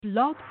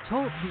Blog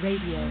Talk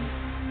Radio.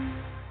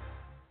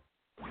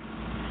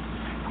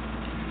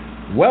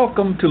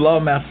 Welcome to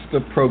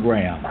Lawmaster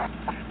Program.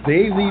 The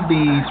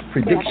AVB's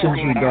predictions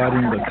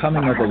regarding the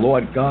coming of the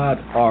Lord God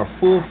are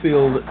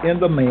fulfilled in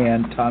the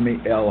man Tommy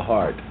L.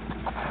 Hart.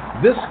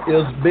 This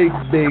is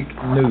big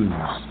news.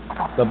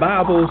 The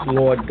Bible's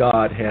Lord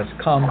God has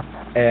come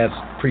as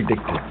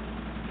predicted.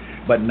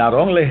 But not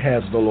only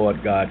has the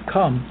Lord God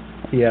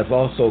come, he has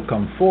also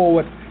come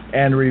forward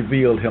and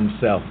revealed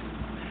himself.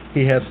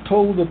 He has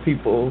told the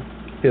people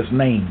his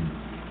name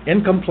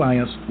in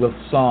compliance with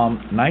Psalm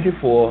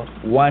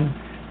 94:1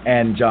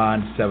 and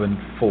John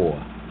 7:4.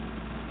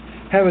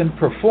 Having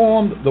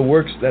performed the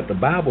works that the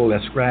Bible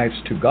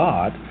ascribes to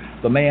God,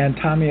 the man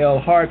Tommy L.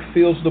 Hart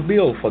fills the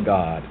bill for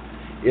God.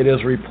 It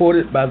is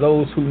reported by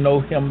those who know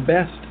him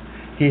best,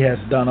 he has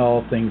done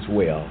all things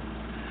well.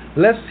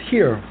 Let's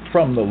hear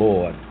from the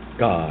Lord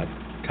God,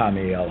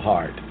 Tommy L.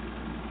 Hart.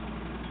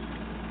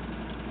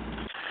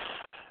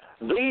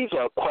 These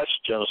are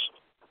questions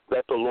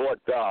that the Lord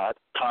God,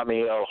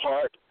 Tommy L.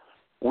 Hart,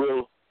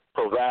 will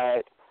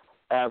provide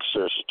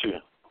answers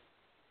to.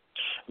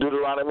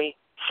 Deuteronomy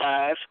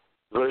 5,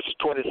 verse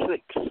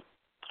 26.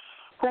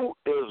 Who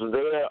is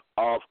there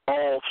of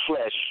all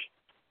flesh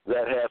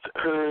that hath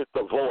heard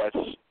the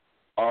voice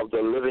of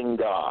the living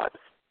God?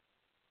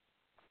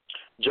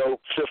 Job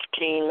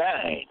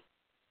 15:9.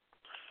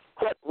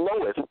 What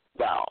knowest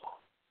thou?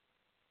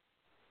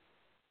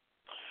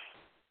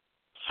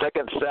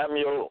 2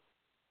 Samuel.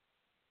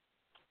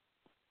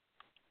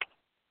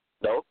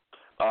 No,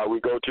 we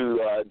go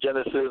to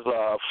Genesis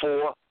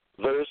 4,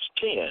 verse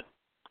 10.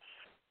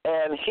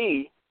 And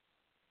he,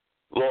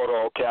 Lord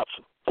all caps,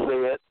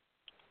 said,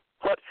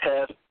 what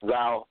hast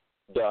thou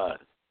done?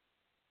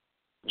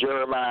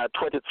 Jeremiah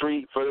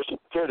 23, verse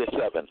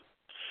 37.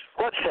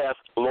 What hath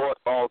Lord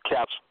all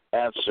caps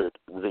answered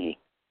thee?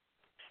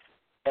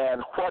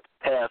 And what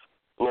hath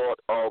Lord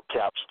all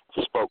caps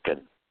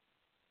spoken?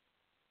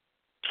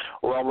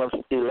 Romans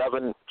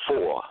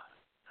 11:4.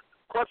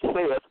 What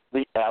saith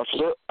the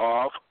answer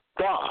of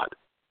God?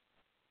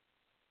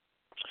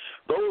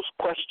 Those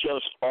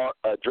questions are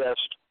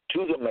addressed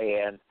to the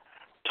man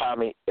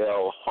Tommy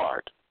L.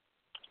 Hart.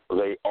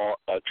 They are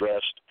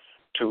addressed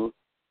to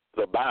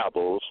the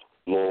Bible's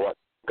Lord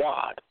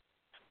God,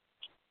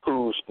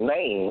 whose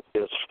name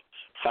is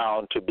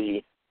found to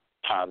be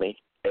Tommy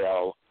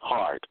L.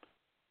 Hart.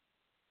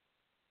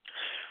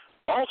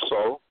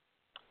 Also,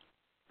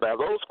 now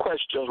those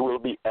questions will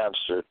be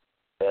answered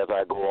as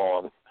I go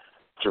on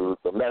through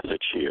the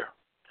message here.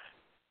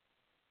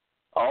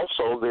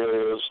 Also,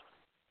 there is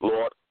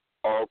Lord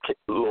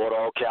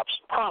all caps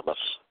promise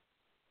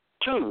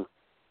to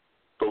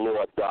the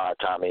Lord God,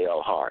 Tommy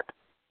L. Hart,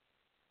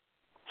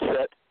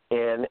 set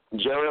in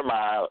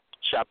Jeremiah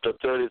chapter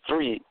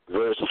 33,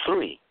 verse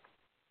 3.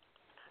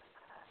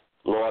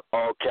 Lord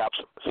all caps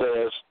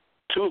says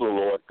to the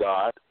Lord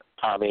God,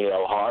 Tommy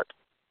L. Hart,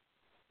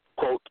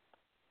 quote,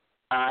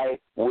 I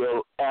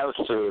will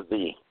answer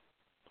thee,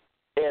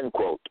 end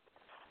quote.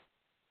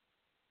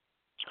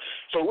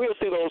 So we'll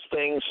see those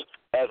things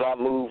as I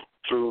move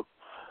through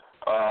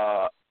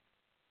the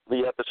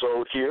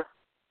episode here.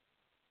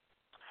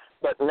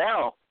 But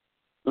now,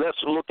 let's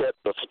look at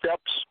the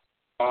steps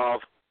of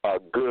a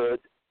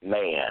good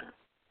man.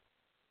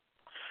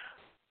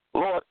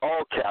 Lord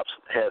all caps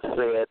has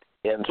said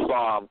in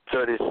Psalm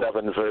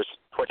 37, verse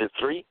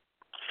 23,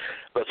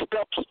 the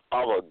steps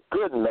of a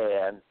good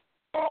man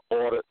are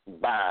ordered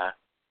by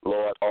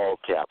Lord all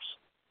caps.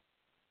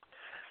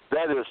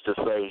 That is to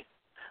say,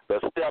 the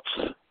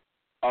steps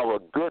of a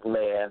good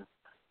man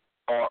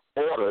are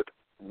ordered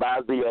by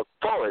the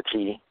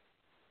authority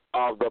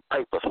of the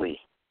papacy,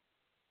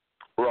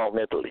 Rome,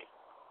 Italy.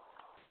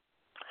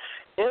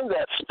 In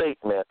that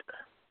statement,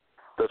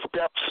 the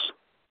steps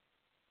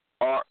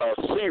are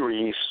a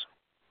series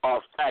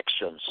of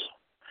actions.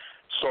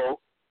 So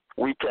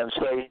we can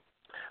say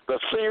the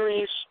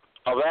series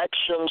of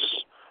actions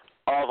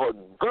of a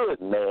good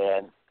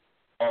man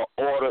are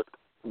ordered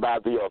by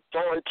the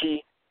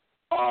authority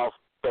of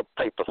the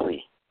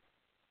papacy,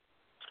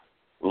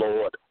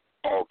 Lord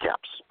all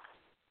caps.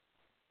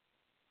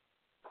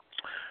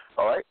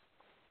 All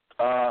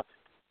right.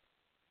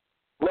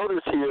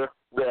 Notice here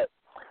that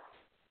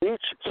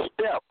each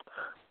step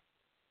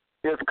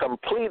is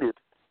completed,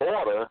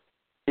 order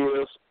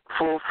is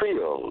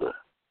fulfilled.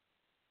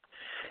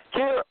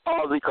 Here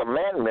are the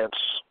commandments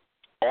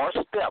or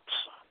steps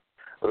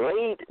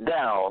laid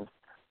down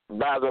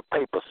by the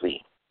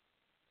papacy.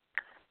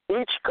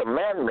 Each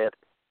commandment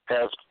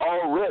has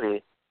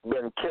already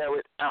been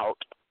carried out,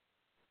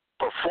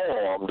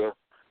 performed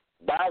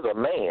by the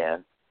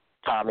man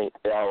Tommy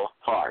L.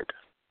 Hart.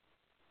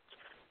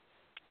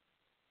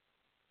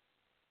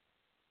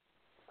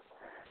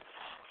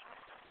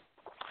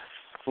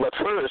 But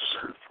first,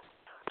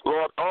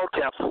 Lord all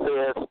caps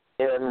says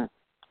in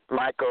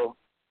Micah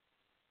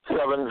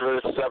 7,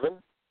 verse 7,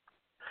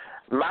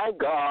 my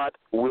God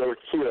will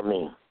hear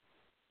me.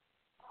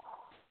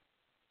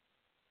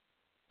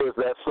 Is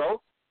that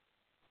so?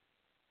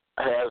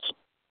 Has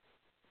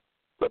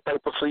the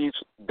papacy's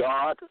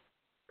God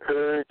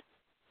heard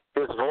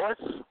his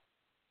voice?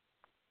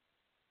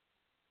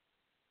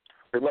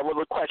 Remember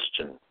the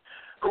question.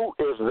 Who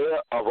is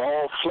there of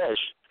all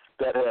flesh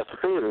that has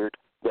heard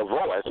the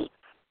voice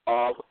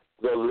of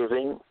the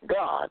living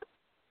God?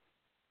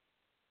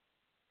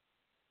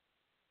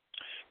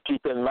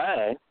 Keep in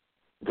mind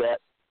that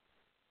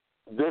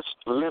this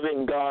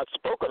living God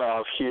spoken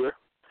of here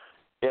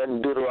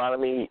in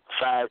Deuteronomy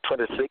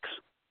 5:26,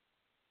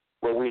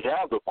 where we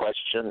have the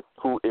question,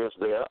 who is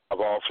there of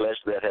all flesh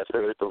that has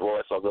heard the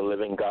voice of the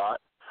living God?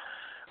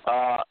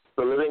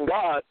 The living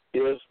God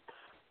is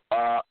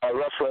a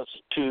reference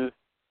to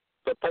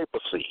the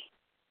papacy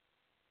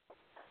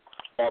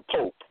or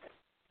pope,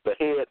 the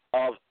head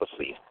of the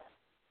papacy,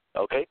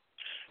 okay?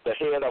 The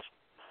head of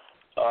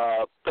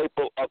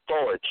papal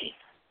authority.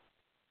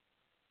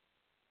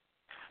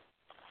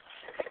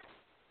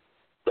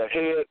 The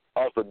head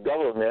of the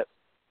government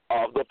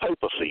of the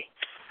papacy.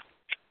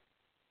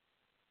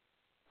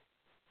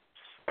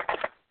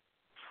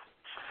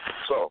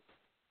 So,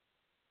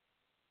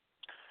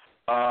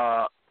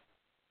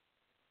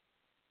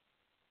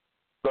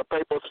 the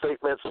papal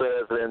statement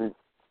says in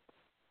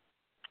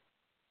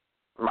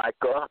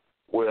Micah,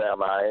 where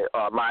am I?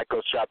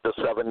 Micah chapter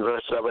 7,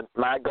 verse 7,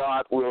 my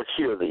God will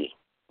hear thee,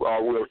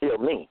 or will hear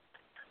me.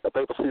 The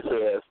papacy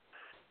says,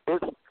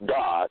 its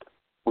God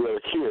will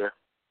hear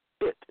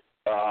it.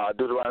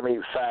 Deuteronomy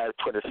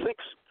 5:26,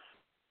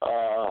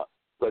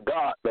 the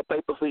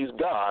papacy's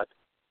God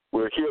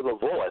will hear the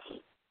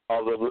voice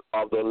of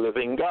the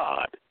living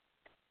God.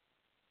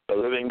 The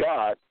living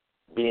God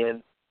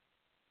being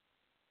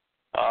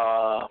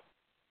the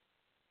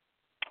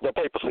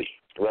papacy,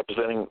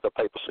 representing the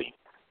papacy,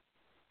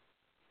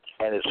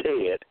 and its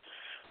head,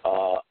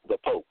 the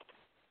Pope.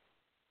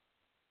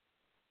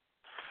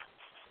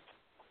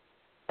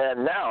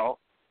 And now,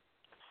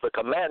 the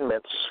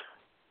commandments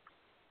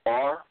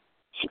are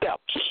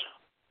steps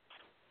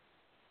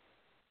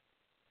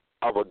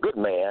of a good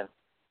man,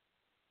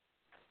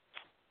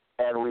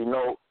 and we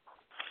know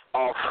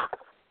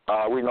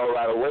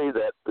right away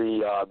that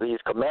these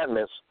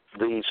commandments,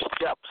 these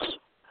steps,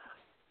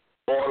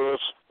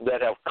 orders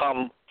that have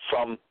come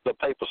from the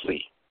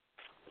papacy.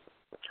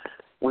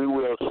 We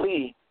will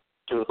see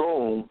to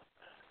whom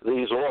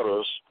these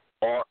orders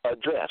are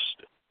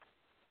addressed.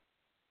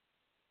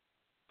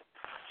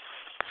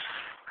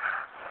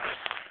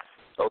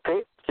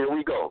 Okay, here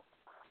we go.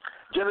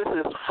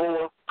 Genesis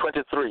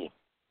 4:23.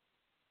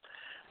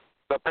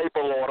 The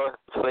papal order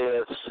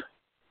says,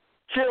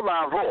 hear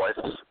my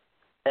voice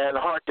and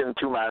hearken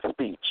to my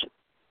speech.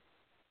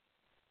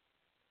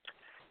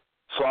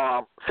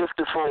 Psalm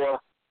 54,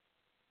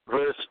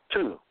 verse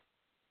 2.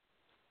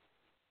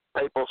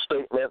 Papal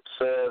statement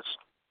says,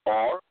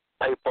 or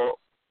papal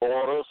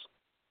order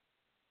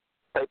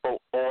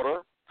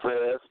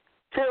says,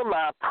 hear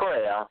my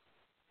prayer,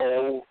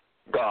 O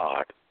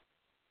God.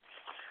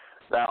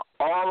 Now,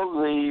 all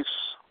of these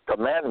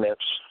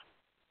commandments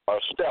or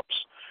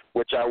steps,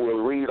 which I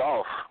will read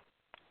off,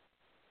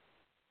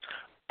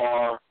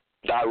 are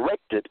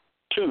directed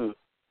to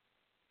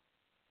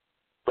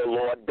the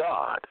Lord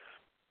God,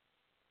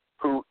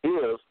 who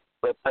is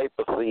the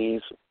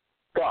papacy's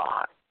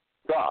God.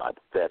 God,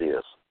 that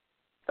is.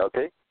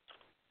 Okay?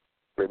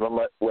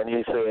 Remember when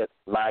he said,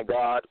 my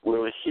God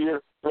will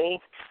hear me?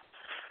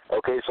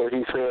 Okay, so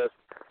he says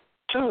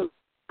to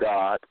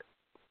God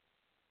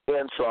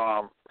in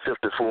Psalm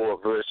 54,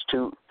 verse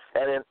 2.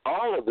 And in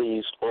all of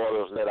these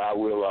orders that I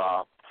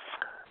will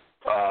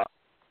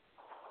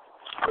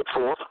put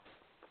forth,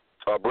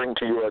 bring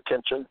to your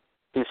attention,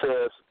 he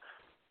says,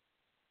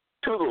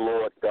 to the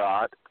Lord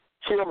God,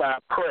 hear my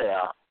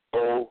prayer,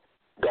 O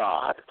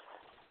God.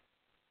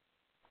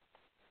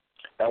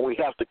 And we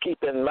have to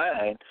keep in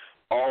mind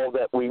all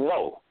that we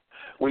know.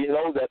 We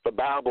know that the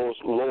Bible's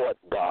Lord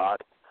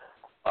God,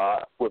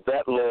 with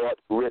that Lord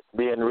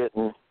being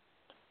written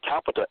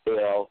capital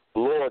L,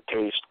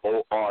 lowercase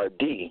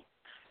O-R-D,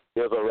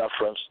 is a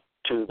reference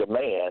to the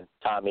man,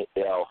 Tommy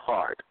L.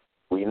 Hart.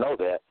 We know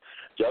that,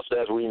 just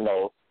as we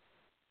know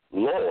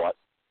Lord,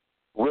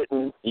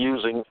 written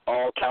using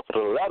all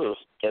capital letters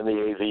in the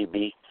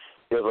AVB,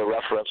 is a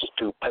reference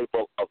to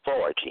papal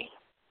authority.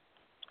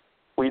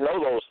 We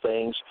know those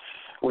things.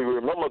 We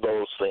remember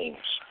those things.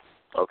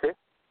 Okay?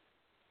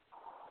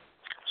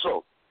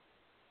 So,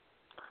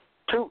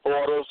 2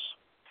 orders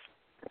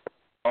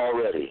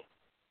already.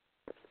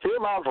 Hear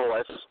my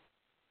voice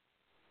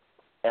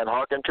and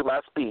hearken to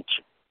my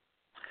speech,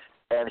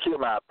 and hear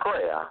my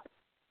prayer,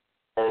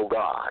 O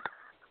God.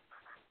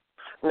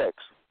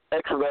 Next,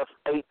 Exodus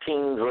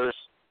 18, verse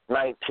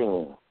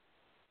 19.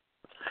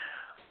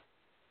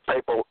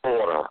 Papal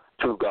order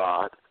to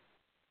God.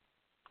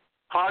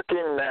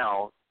 Hearken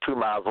now to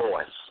my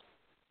voice.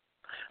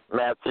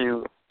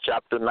 Matthew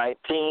chapter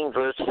 19,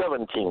 verse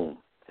 17.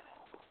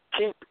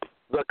 Keep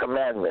the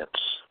commandments.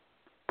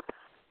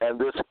 And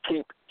this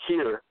keep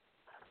here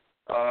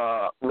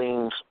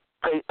means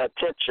pay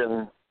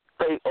attention,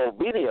 pay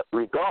obedient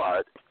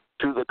regard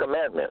to the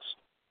commandments.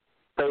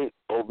 Pay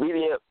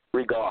obedient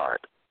regard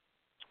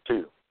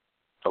to.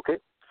 Okay?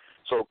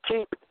 So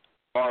keep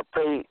or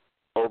pay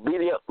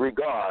obedient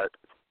regard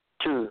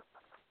to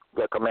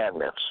the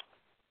commandments.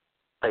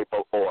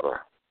 Papal order.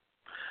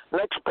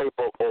 Next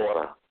papal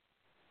order.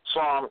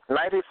 Psalm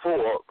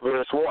 94,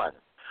 verse 1.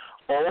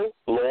 O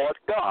Lord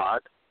God,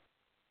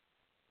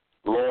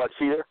 Lord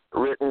here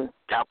written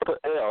capital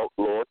L,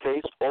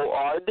 lowercase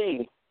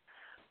O-R-D.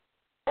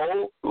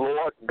 O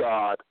Lord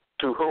God,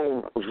 to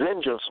whom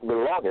vengeance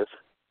belongeth.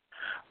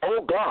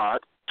 O God,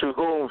 to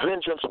whom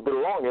vengeance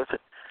belongeth,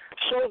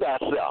 show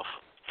thyself.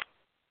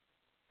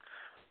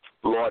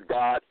 Lord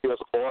God is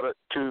ordered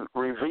to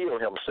reveal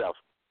himself,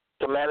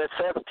 to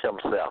manifest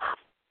himself.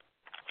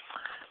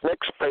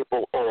 Next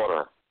papal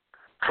order,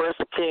 1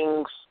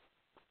 Kings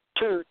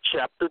 2,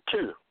 chapter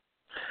 2.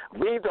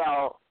 Be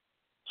thou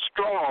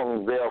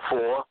strong,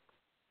 therefore,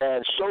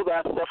 and show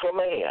thyself a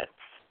man.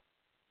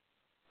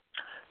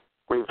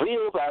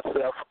 Reveal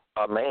thyself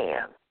a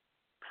man.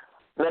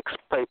 Next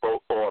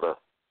papal order,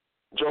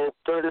 Job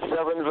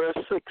 37,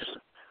 verse 6.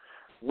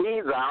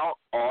 Be thou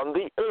on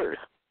the earth.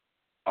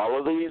 All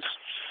of these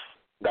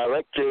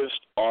directives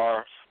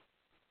are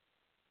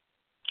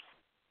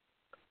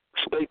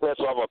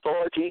statements of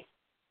authority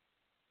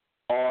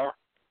or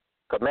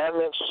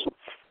commandments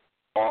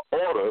or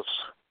orders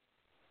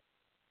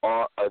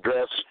are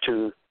addressed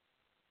to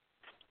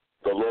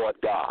the Lord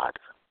God.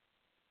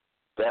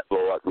 That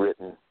Lord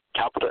written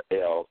capital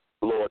L,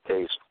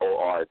 lowercase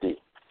O-R-D.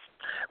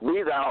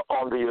 Be thou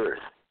on the earth.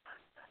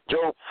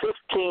 Job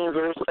 15,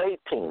 verse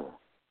 18.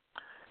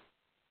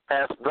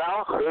 Hast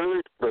thou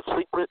heard the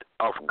secret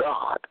of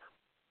God?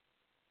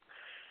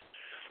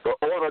 The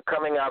order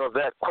coming out of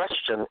that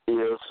question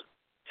is,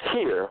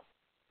 hear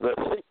the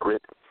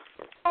secret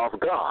of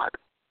God.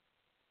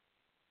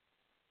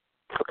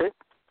 Okay?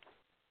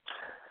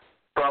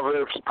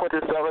 Proverbs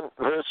 27,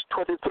 verse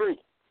 23.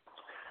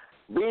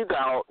 Be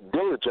thou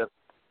diligent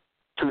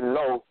to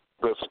know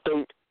the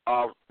state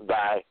of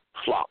thy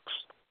flocks.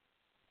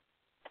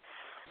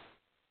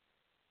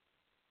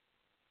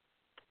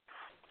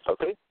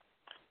 Okay?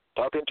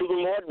 Talking to the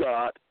Lord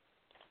God,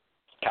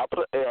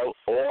 capital L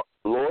or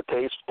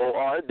lowercase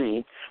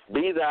O-R-D,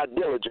 be thou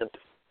diligent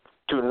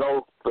to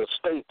know the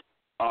state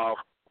of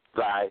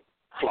thy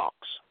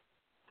flocks.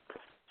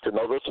 To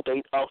know the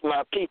state of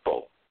my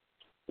people.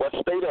 What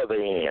state are they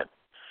in?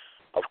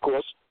 Of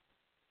course,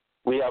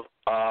 we have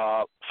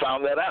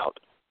found that out.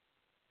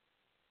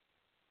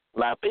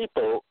 My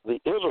people, the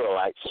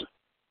Israelites,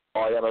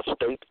 are in a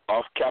state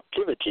of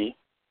captivity.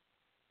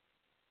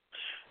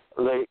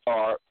 They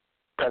are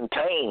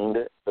contained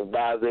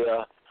by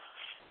their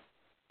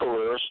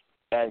coercers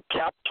and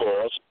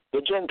captors,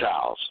 the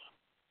Gentiles.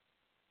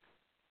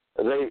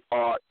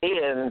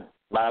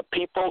 My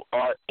people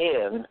are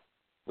in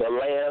the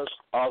lands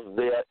of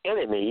their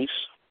enemies,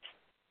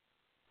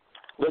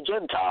 the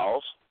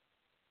Gentiles,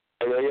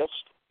 alias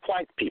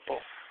white people.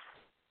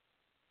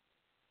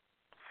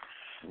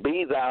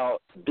 Be thou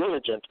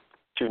diligent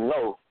to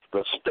know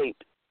the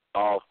state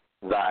of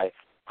thy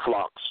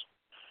flocks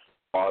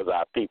or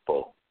thy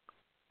people.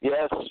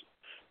 Yes,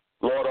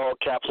 Lord, all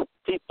caps,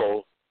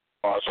 people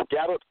are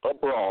scattered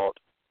abroad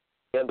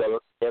in the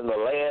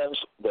lands,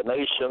 the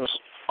nations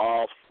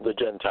of the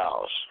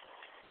Gentiles.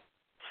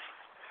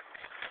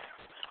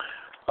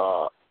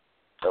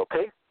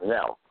 Okay,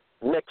 now,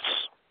 next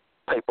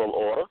papal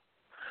order,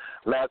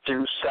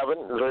 Matthew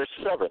 7, verse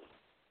 7.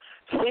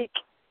 Seek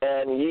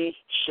and ye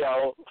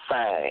shall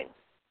find.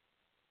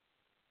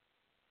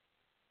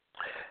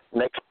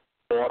 Next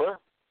order,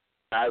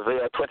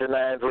 Isaiah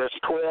 29, verse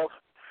 12.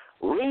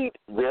 Read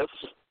this,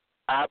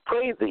 I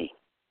pray thee.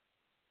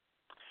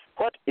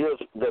 What is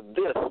the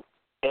this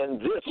in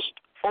this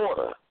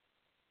order?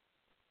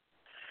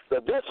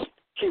 The this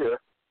here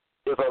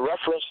is a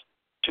reference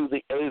to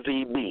the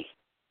AVB,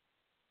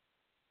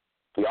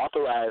 the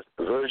Authorized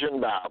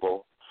Version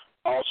Bible,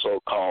 also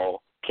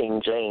called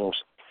King James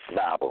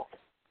Bible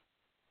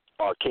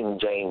or King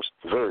James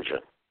Version.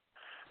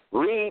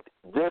 Read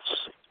this,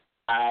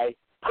 I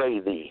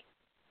pray thee.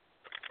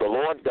 The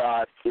Lord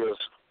God is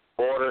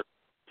ordered,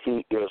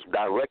 he is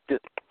directed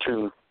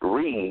to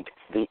read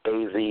the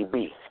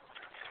AVB.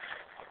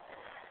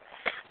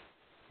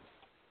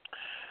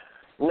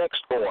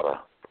 Next order,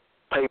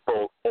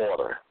 papal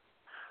order.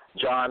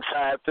 John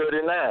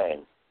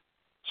 5:39.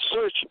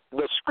 Search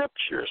the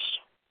scriptures.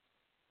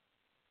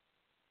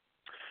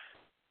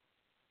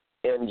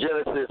 In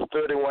Genesis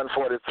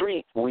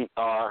 31:43, we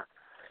are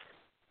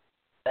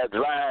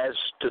advised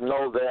to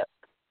know that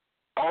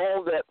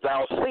all that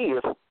thou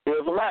seest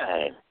is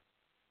mine.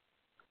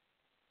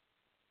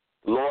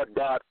 Lord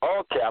God,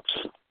 all caps,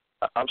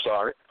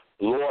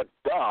 Lord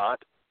God,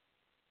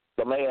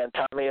 the man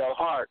Tommy L.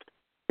 Hart,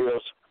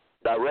 is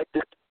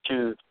directed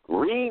to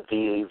read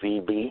the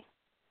AVB.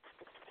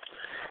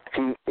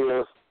 He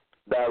is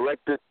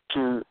directed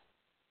to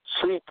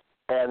seek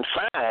and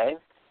find.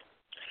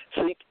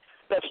 Seek,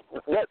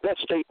 that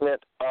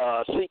statement,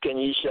 seek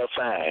and ye shall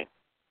find.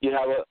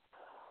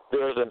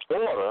 There's an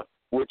order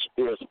which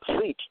is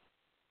seek.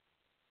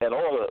 An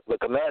order, the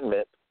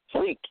commandment,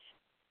 seek.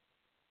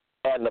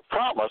 And the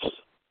promise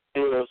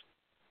is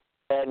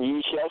and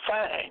ye shall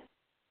find.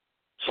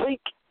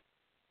 Seek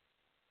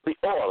the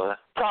order,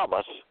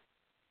 promise,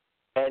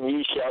 and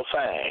ye shall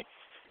find.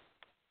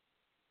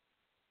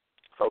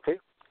 Okay?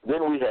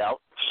 Then we have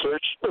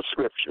search the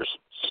scriptures.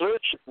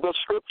 Search the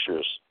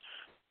scriptures.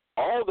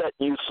 All that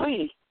you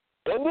see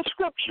in the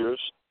scriptures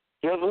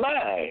is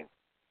mine,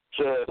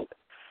 says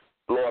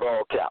Lord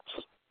all caps.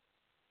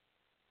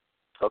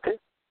 Okay?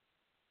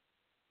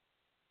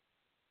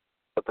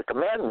 But the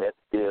commandment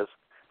is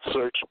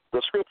search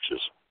the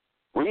scriptures.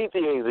 Read the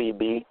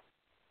AVB,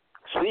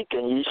 seek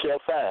and ye shall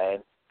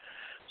find.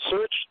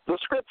 Search the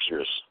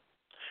scriptures.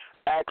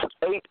 Acts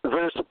 8,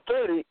 verse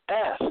 30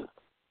 asks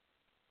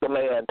the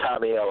man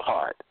Tommy L.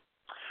 Hart,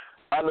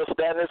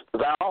 understandest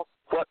thou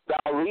what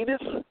thou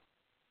readest?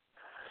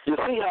 You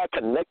see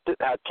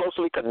how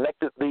closely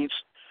connected these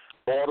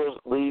orders,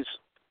 these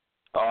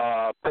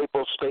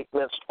papal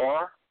statements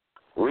are?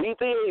 Read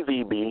the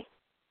AVB,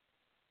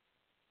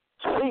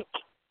 seek,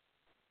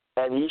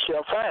 and ye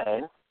shall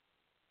find.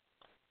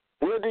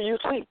 Where do you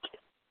seek?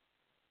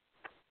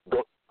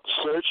 Go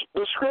search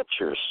the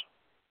scriptures.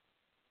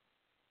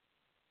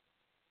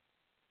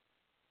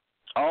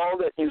 All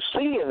that you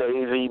see in the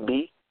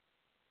AVB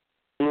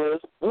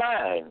is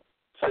mine,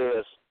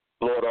 says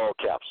Lord all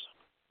caps.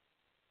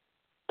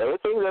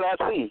 Everything that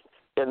I see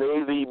in the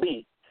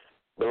AVB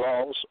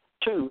belongs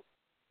to,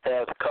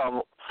 has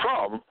come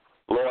from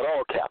Lord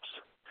all caps.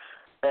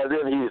 And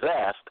then he's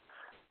asked,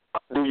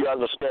 do you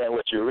understand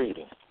what you're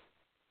reading?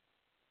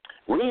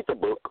 Read the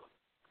book.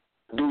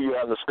 Do you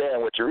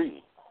understand what you're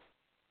reading?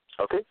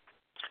 Okay?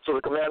 So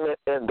the commandment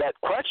in that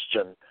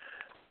question,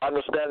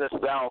 understandest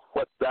thou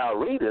what thou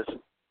readest,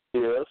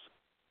 is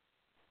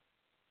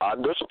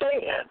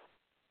understand.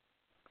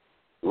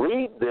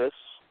 Read this,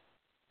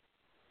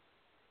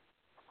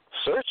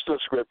 search the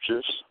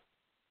scriptures,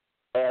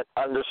 and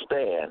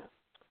understand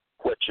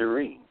what you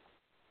read.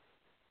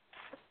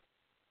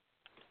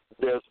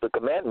 There's the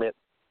commandment,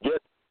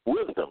 get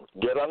wisdom,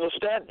 get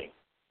understanding.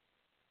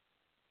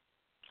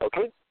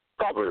 Okay?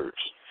 Proverbs.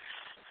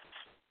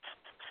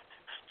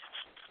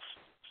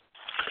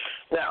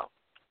 Now,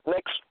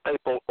 next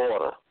papal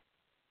order.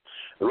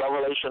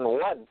 Revelation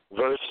 1,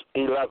 verse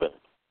 11.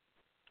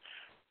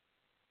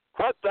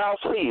 What thou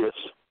seest,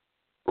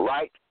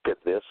 write,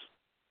 get this,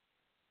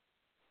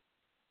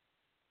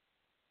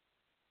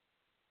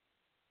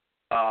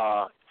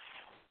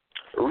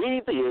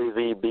 read the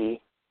AVB,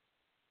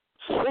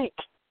 seek,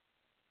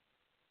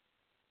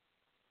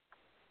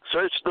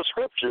 search the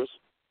scriptures,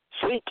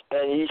 seek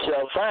and ye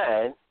shall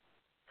find,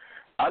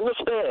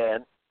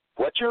 understand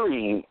what you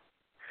read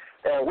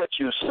and what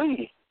you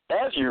see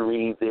as you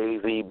read the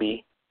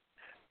AVB.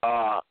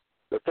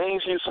 The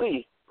things you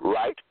see,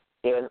 write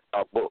in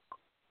a book.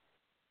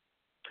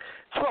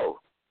 So,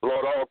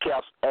 Lord all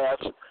caps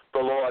asked the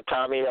Lord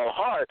Tommy L.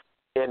 Hart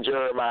in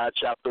Jeremiah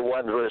chapter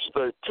 1, verse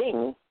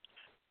 13,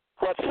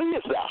 what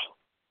seest thou?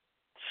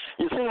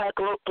 You see how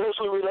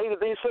closely related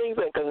these things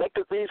and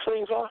connected these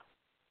things are?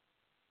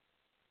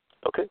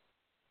 Okay.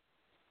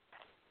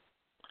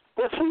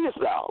 What seest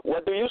thou?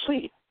 What do you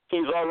see?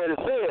 He's already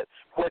said,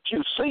 what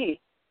you see,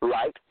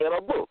 write in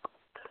a book.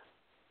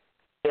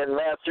 In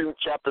Matthew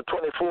chapter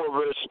 24,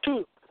 verse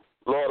 2,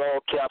 Lord all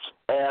caps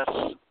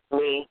asks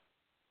me,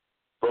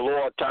 the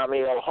Lord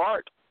Tommy L.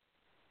 Hart,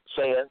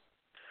 saying,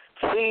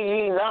 see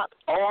ye not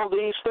all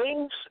these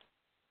things?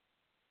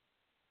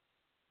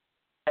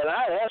 And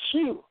I ask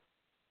you,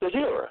 the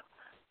hearer,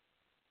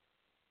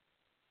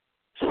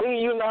 see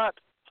you not,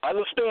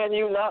 understand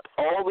you not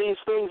all these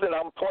things that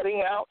I'm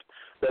pointing out,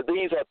 that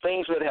these are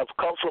things that have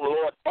come from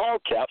Lord all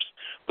caps,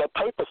 the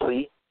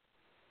papacy,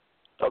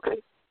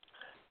 okay?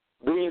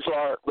 These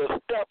are the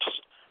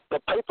steps the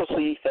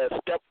papacy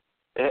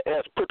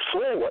has put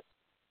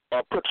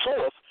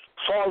forth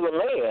for the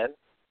man,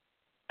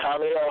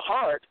 Tommy L.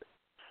 Hart,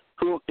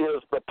 who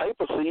is the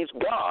papacy's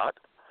God,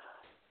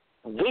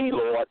 the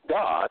Lord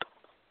God,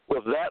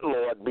 with that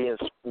Lord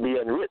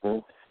being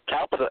written,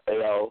 capital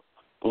L,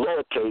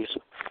 lowercase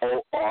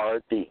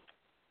O-R-D.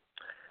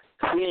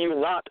 See you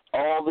not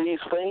all these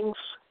things?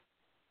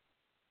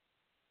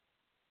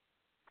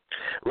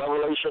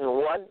 Revelation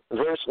 1,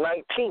 verse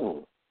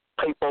 19,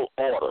 papal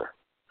order.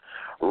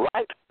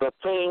 Write the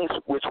things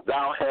which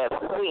thou hast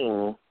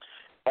seen,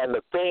 and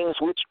the things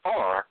which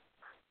are,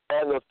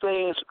 and the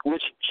things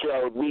which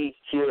shall be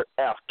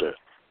hereafter.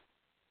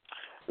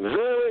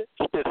 Very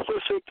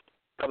specific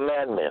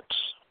commandments.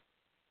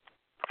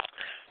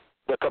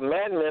 The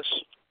commandments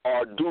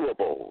are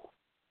doable.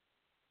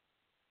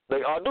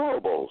 They are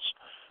doables.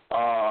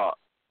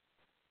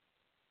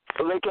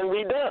 They can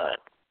be done.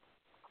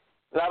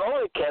 Not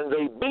only can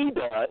they be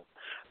done,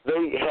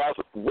 they have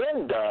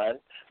been done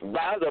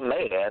by the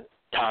man,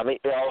 Tommy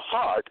L.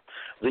 Hart,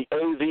 the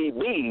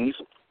AVB's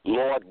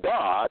Lord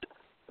God,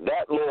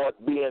 that Lord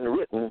being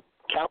written,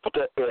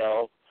 capital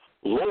L,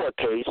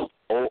 lowercase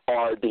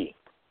O-R-D.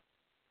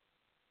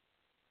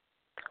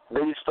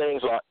 These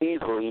things are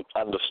easily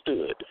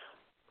understood.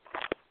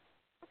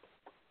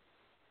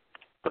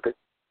 Okay.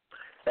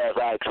 As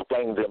I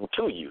explain them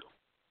to you,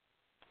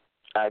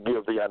 I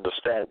give the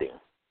understanding.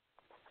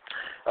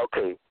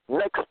 Okay,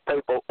 next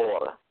papal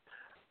order.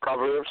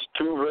 Proverbs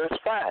 2, verse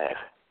 5.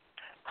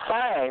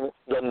 Find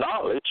the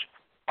knowledge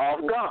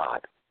of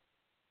God.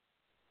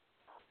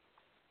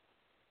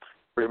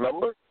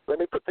 Remember? Let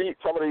me put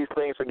some of these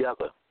things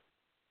together.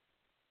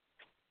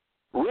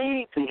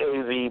 Read the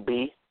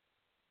AVB.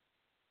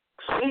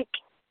 Seek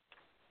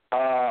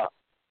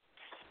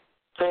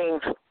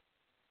things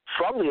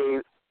from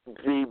the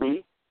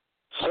AVB.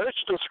 Search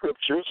the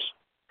scriptures.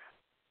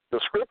 The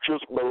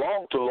scriptures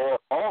belong to Lord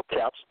all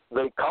caps.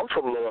 They come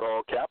from Lord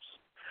all caps.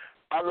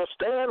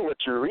 Understand what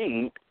you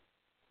read,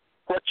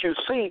 what you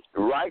see,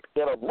 write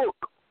in a book.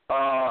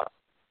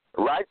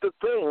 Write the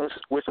things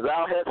which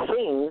thou hast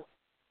seen,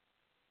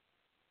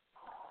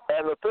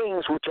 and the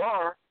things which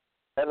are,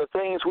 and the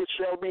things which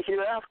shall be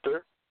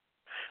hereafter.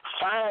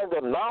 Find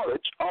the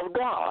knowledge of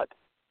God.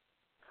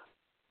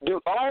 Do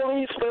all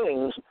these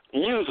things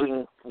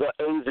using the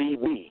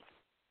AVB,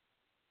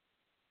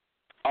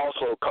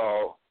 also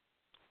called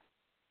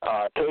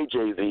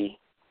KJV,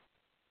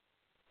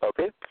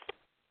 okay?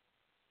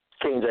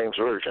 King James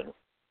Version.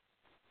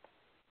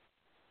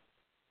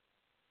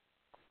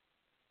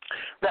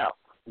 Now,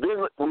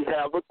 then we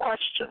have a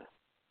question.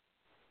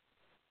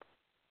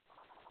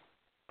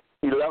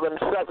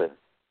 11:7.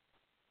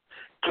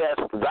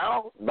 Canst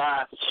thou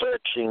by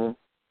searching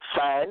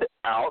find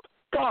out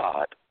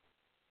God?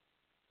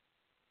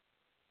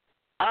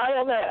 I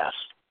am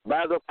asked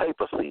by the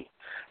papacy,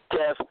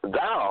 canst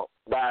thou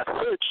by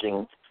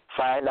searching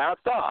find out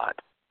God?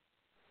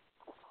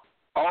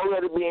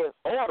 Already being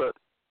ordered,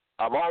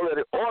 I'm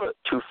already ordered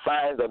to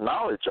find the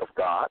knowledge of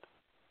God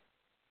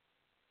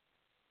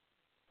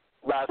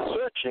by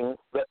searching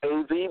the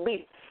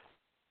AVB.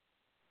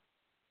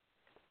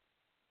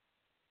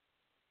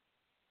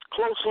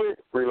 Closely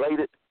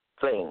related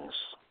things.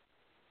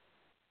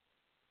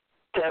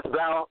 Canst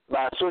thou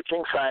by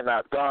searching find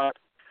out God?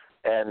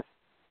 And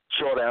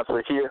short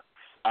answer here,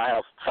 I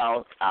have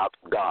found out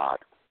God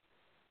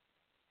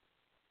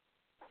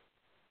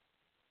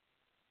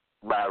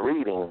by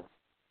reading,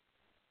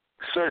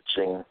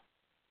 searching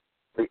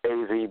the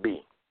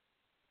AVB.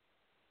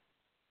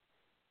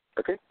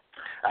 Okay?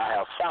 I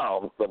have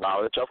found the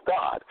knowledge of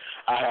God.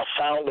 I have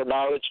found the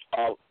knowledge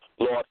of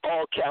Lord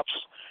all caps,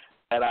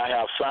 and I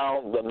have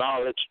found the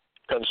knowledge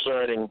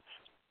concerning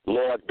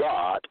Lord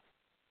God,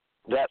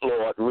 that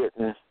Lord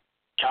written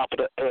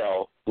capital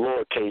L,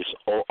 lowercase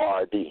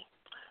O-R-D.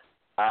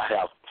 I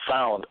have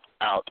found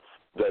out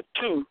the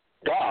two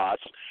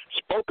gods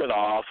spoken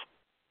of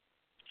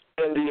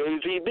in the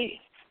AVB.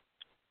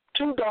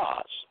 Two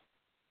gods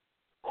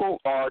who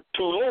are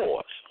two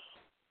lords.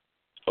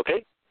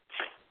 Okay?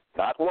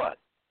 Not one.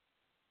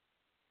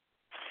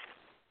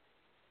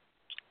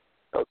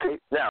 Okay,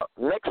 now,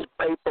 next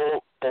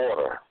papal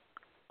order.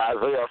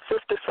 Isaiah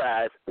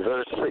 55,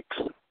 verse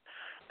 6.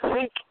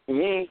 Seek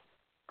ye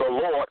the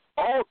Lord,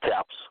 all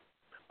caps,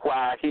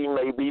 while he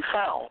may be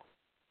found.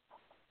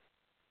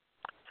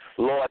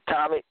 Lord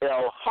Tommy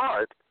L.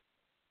 Hart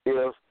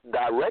is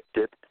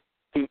directed,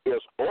 he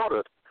is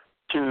ordered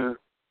to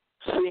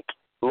seek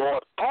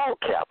Lord, all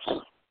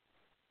caps,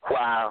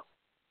 while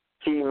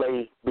he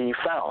may be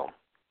found.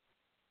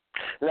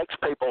 Next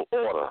papal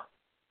order.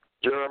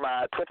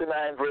 Jeremiah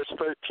 29, verse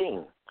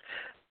 13.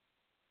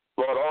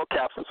 Lord, all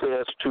caps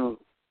says to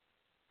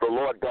the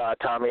Lord God,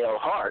 Tommy L.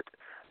 Hart,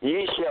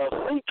 ye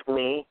shall seek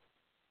me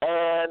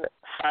and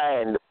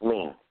find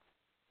me,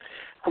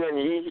 when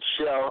ye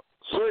shall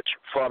search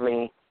for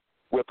me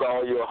with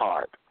all your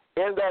heart.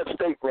 In that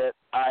statement,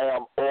 I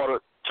am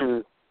ordered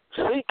to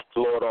seek,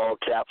 Lord, all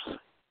caps.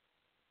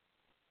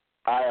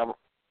 I am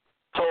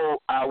told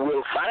I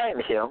will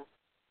find him,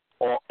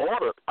 or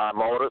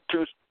I'm ordered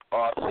to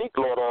seek,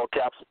 Lord, all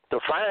caps, to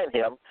find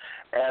him,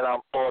 and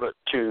I'm ordered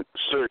to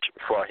search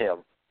for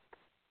him.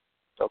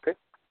 Okay?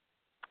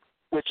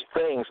 Which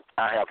things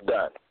I have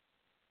done.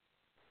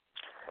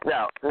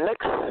 Now,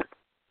 next,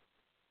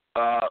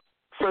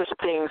 1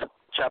 Kings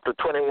chapter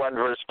 21,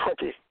 verse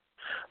 20.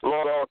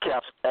 Lord, all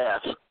caps,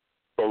 asks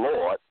the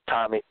Lord,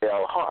 Tommy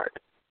L. Hart,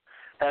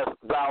 hast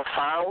thou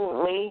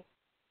found me,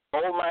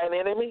 O mine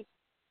enemy?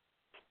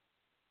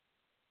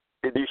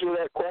 Did you hear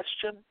that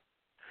question?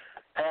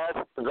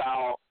 Hast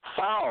thou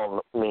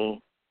found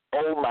me,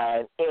 O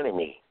mine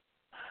enemy?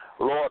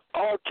 Lord,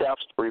 all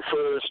caps,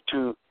 refers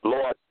to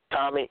Lord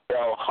Tommy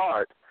L.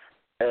 Hart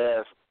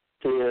as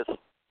his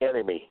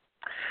enemy.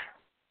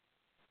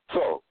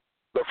 So,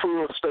 the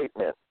full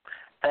statement,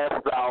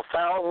 hast thou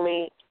found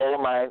me, O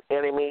mine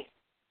enemy?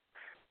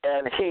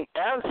 And he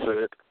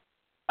answered,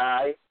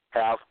 I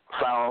have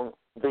found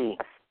thee.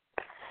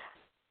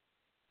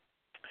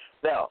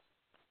 Now,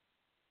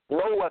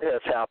 know what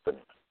has happened.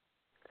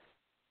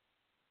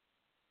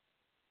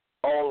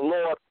 On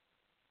Lord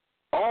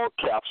all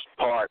caps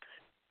part,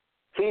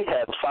 he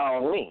has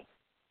found me.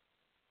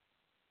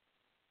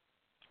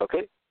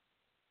 Okay?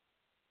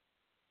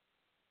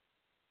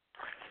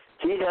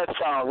 He has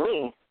found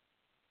me,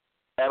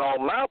 and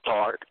on my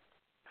part,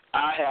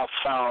 I have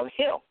found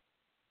him.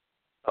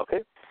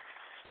 Okay?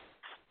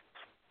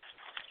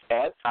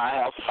 And I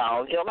have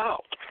found him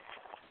out.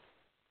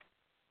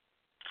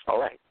 All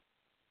right.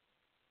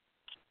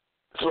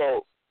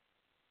 So,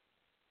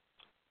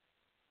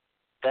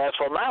 as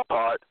for my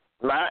part,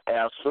 my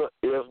answer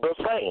is the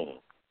same.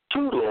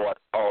 To Lord,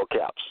 all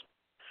caps.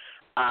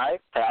 I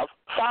have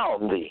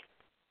found thee.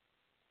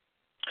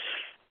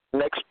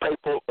 Next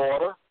papal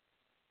order,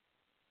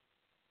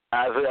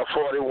 Isaiah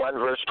 41,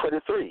 verse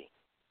 23.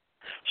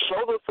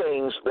 Show the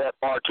things that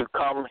are to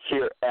come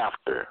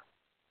hereafter.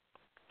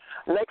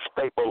 Next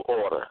papal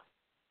order,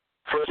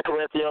 1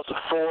 Corinthians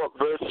 4,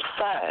 verse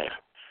 5.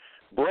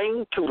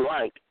 Bring to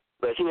light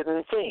the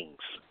hidden things.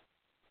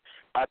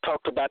 I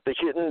talked about the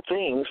hidden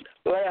things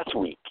last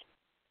week,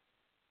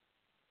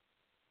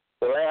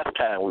 the last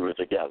time we were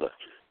together,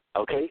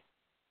 okay?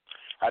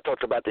 I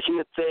talked about the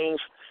hidden things,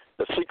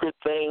 the secret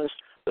things,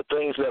 the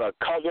things that are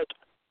covered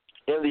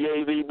in the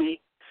AVB,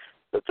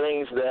 the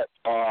things that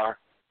are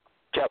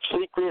kept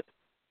secret,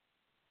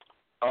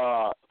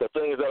 the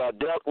things that are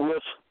dealt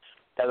with,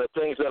 and the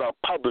things that are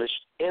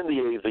published in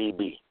the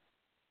AVB.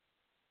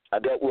 I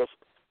dealt with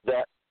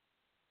that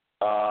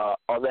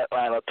on that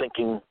line of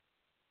thinking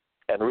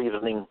and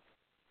reasoning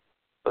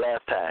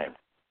last time.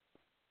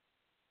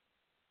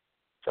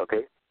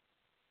 Okay?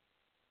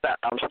 Now,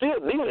 I'm still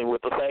dealing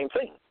with the same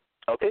thing.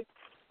 Okay?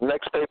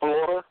 Next papal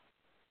order.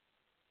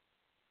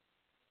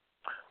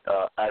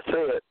 I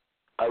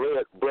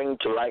read bring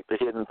to light the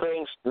hidden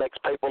things.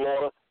 Next papal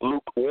order,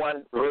 Luke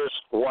 1,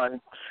 verse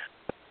 1.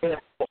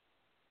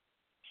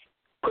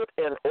 Put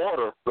in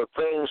order the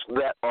things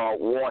that are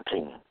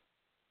wanting.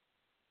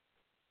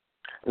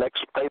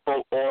 Next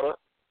papal order,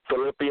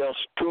 Philippians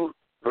 2,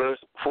 verse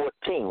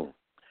 14.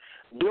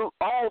 Do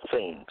all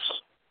things.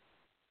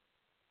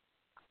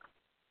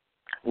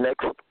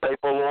 Next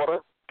papal order,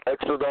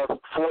 Exodus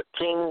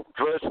 14,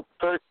 verse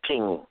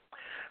 13.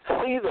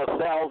 See the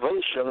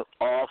salvation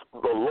of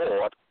the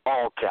Lord,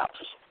 all caps.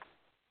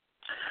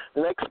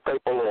 Next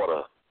papal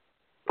order,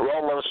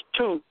 Romans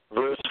 2,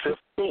 verse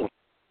 15.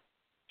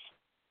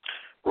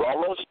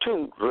 Romans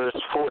 2,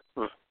 verse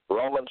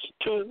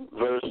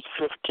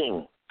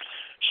 15.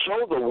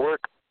 Show the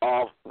work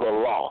of the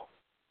law.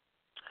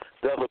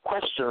 There's a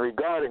question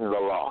regarding the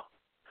law.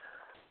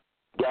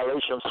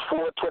 Galatians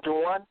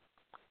 4:21.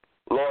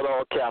 Lord,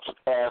 all caps,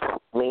 ask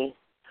me,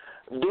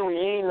 do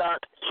ye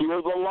not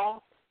hear the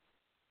law?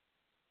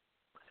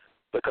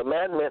 The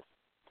commandment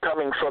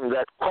coming from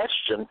that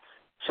question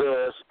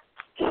says,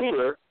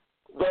 hear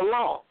the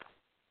law.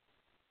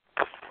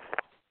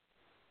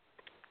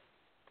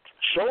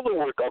 Show the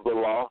work of the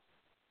law,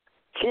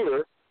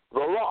 hear the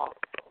law.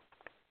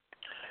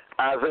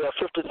 Isaiah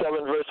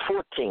 57, verse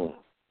 14,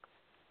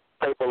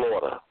 papal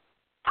order.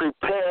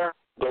 Prepare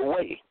the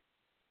way.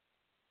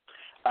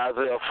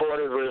 Isaiah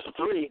 40, verse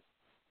 3,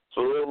 it's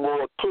a little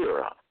more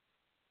clearer.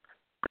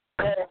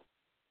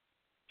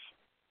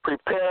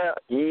 Prepare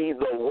ye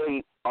the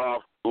way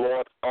of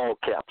Lord, all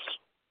caps.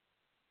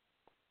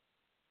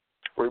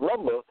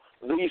 Remember,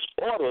 these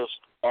orders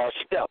are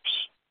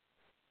steps.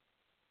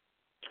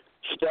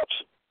 Steps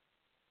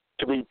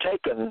to be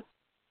taken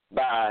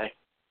by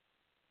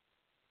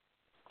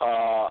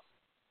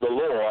the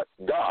Lord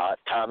God,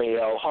 Tommy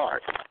L.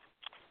 Hart.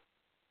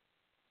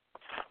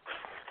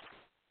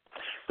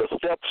 The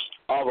steps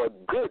of a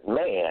good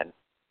man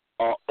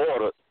are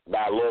ordered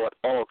by Lord,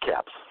 all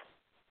caps.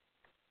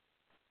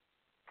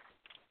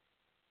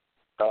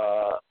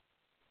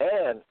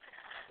 And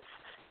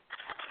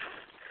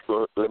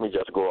let me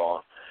just go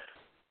on.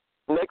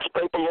 Next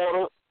papal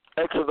order,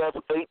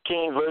 Exodus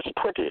 18, verse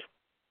 20.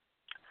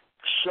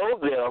 Show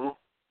them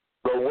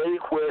the way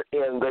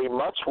wherein they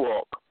must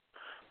walk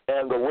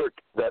and the work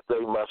that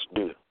they must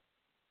do.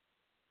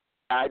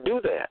 I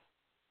do that.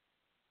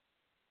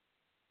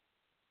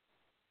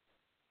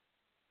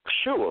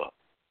 Sure,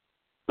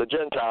 the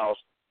Gentiles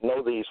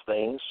know these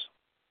things.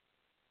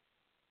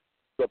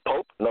 The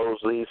Pope knows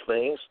these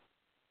things.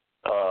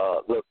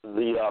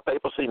 The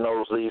papacy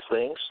knows these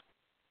things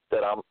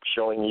that I'm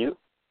showing you.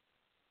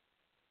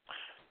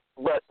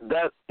 But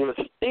that is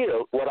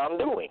still what I'm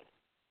doing.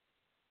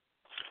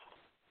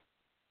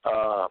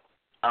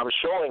 I'm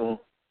showing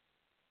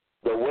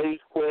the way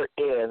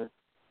wherein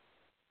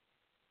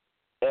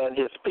and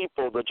his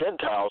people, the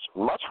Gentiles,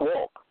 must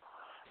walk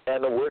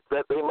and the work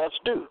that they must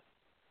do.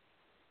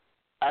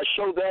 I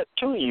show that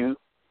to you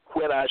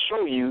when I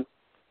show you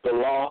the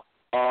law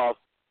of,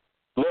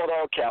 Lord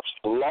all caps,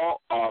 law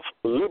of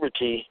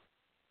liberty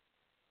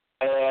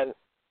and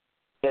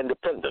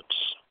independence.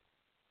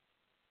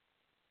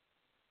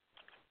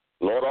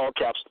 Lord all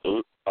caps,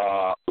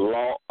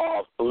 law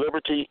of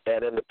liberty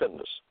and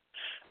independence.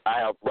 I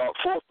have brought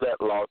forth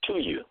that law to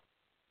you,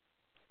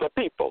 the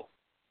people.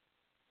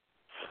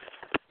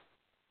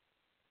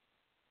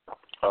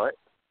 All right.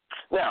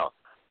 Now,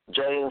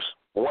 James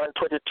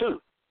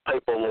 1:22,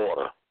 papal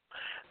order.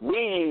 Be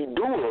ye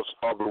doers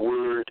of the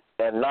word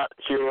and not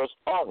hearers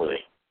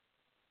only.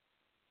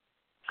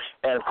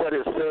 And what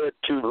is said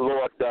to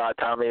Lord God,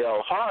 Tommy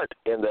L. Hart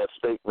in that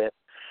statement,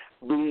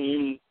 be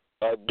ye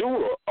a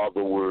doer of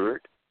the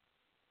word,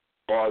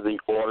 or the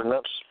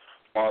ordinance,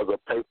 or the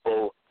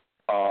papal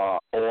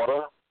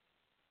order,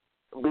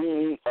 be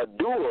ye a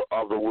doer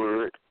of the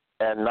word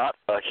and not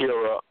a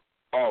hearer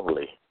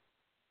only.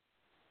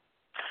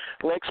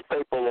 Next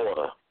papal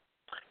order.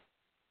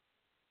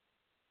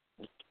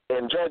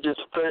 In Judges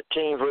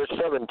 13, verse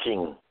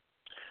 17,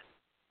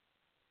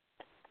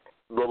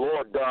 the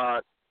Lord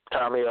God,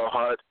 Tommy L.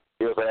 Hart,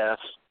 is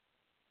asked,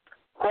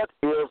 what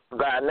is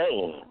thy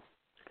name,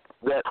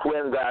 that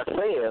when thy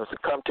sayings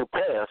come to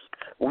pass,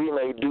 we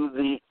may do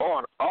thee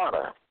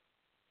honor?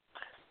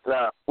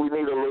 Now, we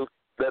need a little,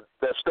 that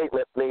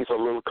statement needs a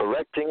little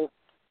correcting,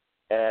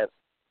 and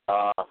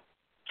I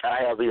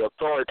have the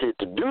authority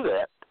to do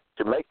that,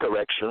 to make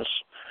corrections.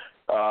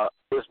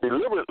 It's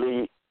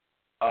deliberately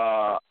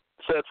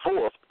set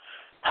forth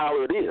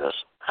how it is.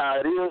 How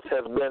it is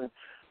has been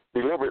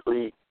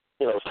deliberately,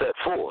 set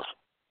forth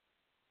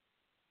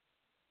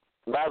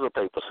by the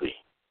papacy,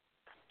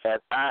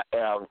 and I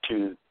am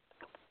to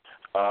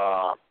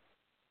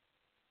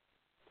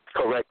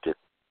correct it.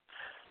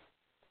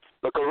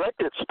 The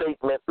corrected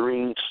statement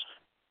reads,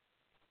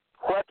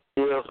 what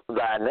is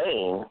thy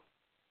name,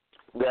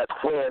 that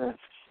when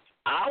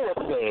our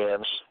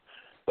sayings,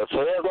 the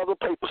sayings of the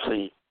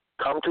papacy,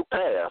 come to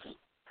pass,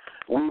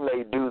 we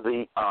may do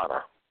thee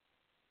honor.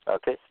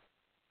 Okay?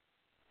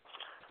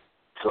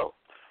 So,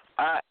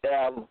 I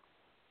am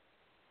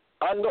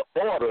under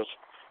orders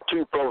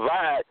to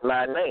provide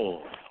my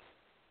name.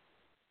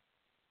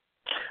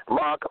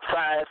 Mark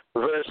 5,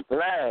 verse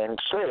 9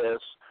 says,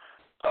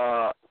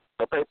 the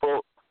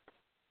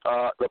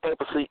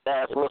papacy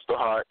asked Mr.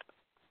 Hart,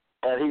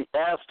 and he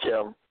asked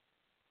him,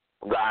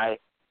 thy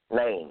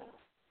name.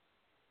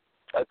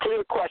 A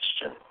clear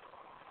question.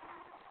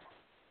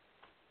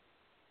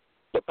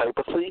 The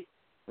papacy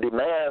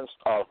demands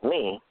of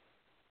me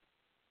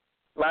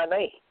my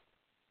name,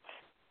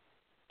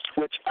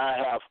 which I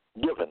have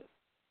given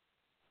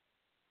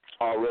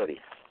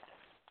already.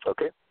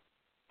 Okay?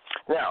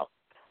 Now,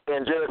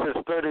 in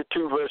Genesis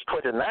 32, verse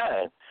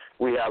 29,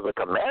 we have the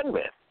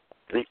commandment,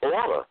 the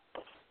order,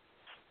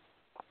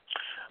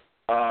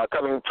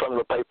 coming from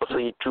the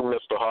papacy to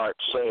Mr. Hart,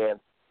 saying,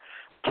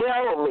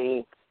 tell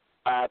me,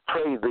 I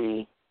pray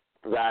thee,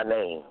 thy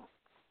name,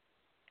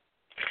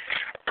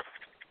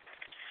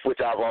 which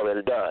I've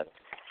already done.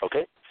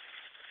 Okay?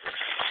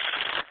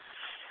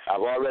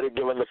 I've already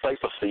given the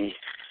papacy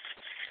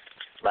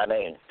my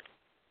name.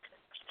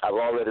 I've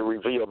already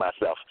revealed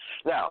myself.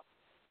 Now,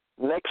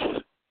 next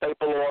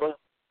papal order,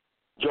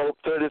 Job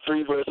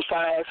 33, verse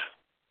 5.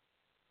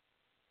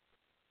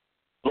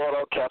 Lord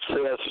all caps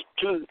says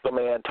to the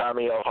man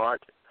Tommy L.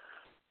 Hart,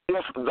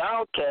 if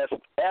thou canst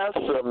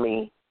answer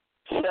me,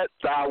 set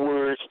thy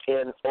words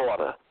in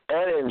order.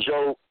 And in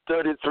Job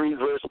 33,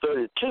 verse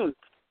 32,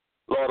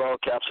 Lord all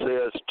caps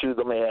says to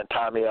the man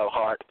Tommy L.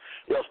 Hart,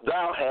 if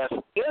thou hast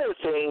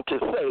anything to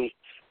say,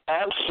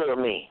 answer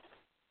me.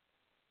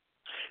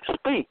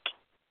 Speak,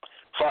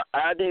 for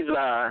I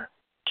desire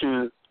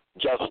to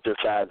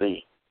justify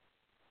thee.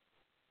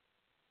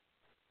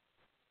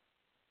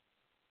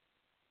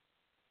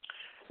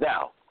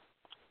 Now,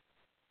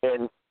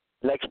 in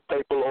next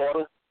papal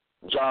order,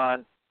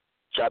 John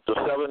chapter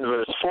 7,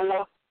 verse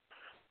 4,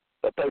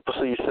 the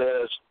papacy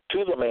says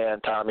to the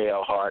man Tommy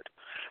L. Hart,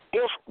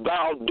 if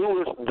thou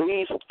doest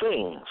these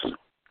things,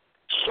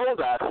 show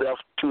thyself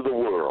to the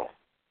world.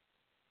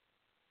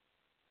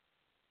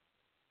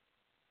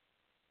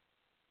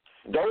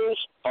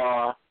 Those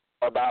are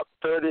about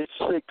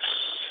 36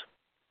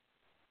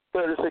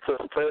 or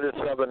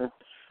 37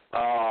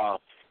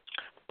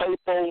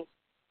 papal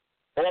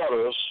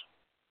orders,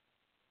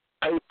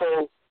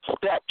 papal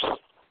steps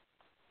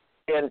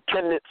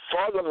intended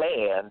for the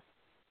man,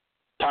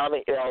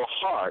 Tommy L.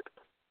 Hart,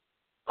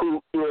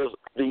 who is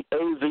the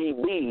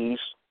AVB's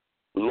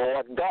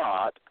Lord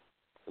God,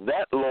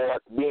 that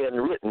Lord being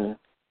written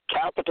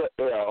capital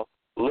L,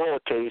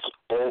 lowercase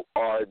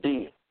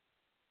O-R-D.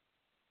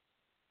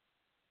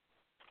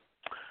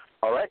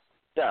 All right?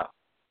 Now,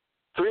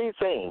 three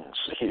things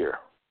here.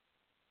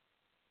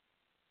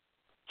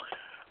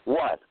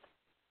 One,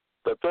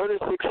 the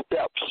 36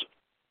 steps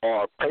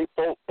are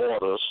papal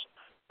orders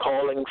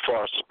calling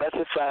for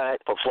specified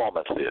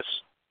performances.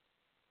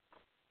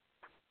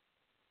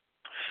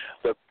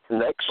 The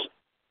next,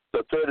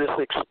 the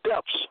 36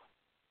 steps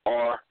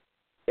are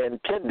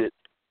intended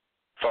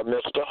for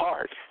Mr.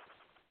 Hart.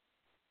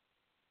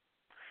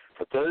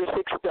 The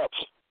 36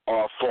 steps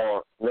are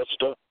for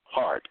Mr.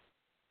 Hart.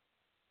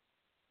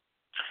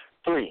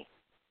 3,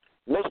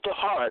 Mr.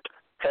 Hart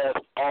has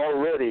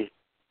already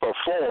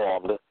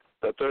performed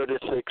the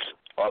 36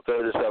 or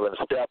 37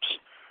 steps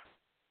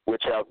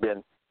which have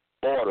been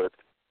ordered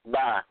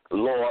by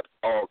Lord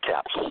all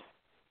caps.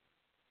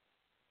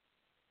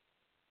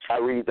 I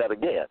read that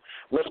again.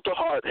 Mr.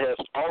 Hart has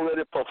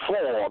already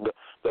performed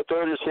the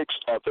 36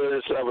 or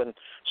 37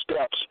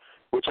 steps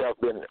which have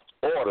been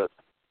ordered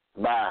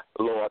by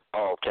Lord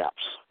all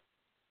caps.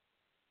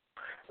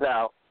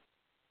 Now,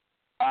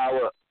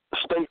 our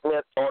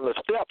statement on the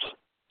steps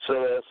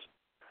says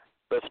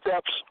the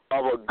steps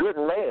of a good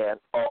man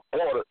are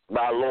ordered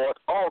by Lord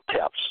all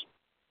caps.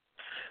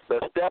 The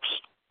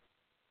steps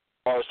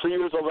are a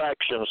series of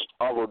actions actions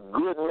of a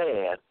good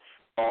man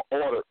are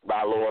ordered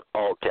by Lord,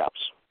 all caps.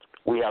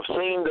 We have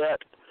seen that.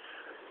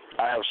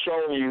 I have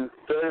shown you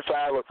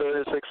 35 or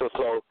 36 or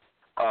so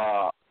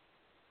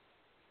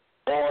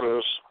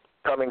orders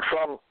coming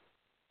from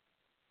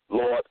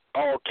Lord,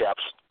 all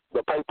caps,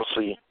 the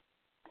papacy,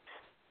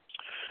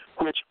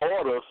 which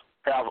orders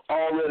have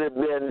already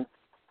been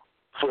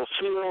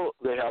fulfilled,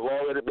 they have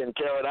already been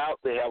carried out,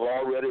 they have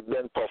already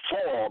been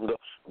performed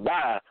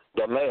by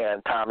the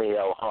man Tommy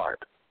L. Hart.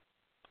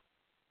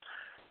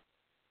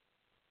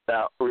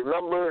 Now,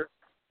 remember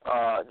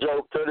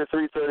Job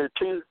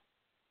 33:32?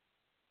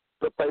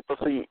 The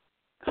papacy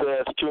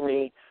says to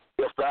me,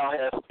 if thou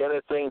hast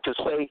anything to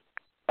say,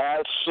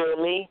 answer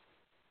me,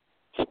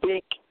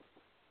 speak,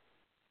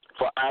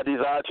 for I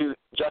desire to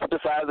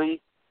justify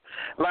thee.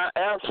 My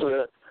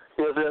answer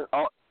is in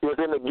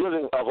the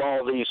giving of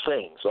all these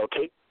things,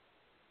 okay?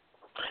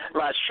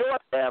 My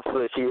short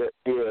answer here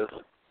is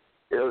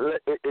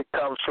it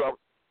comes from,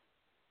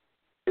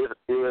 it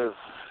is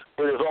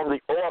on the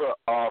order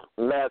of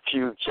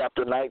Matthew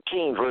chapter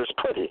 19, verse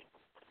 20.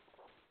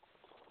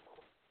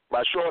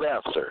 My short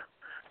answer,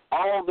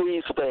 all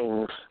these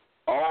things,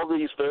 all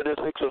these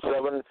 36 or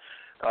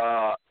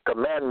 7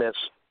 commandments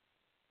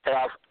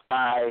have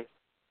I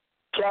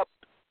kept.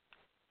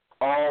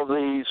 All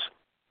these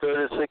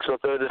 36 or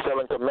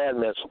 37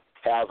 commandments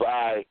have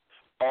I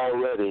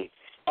already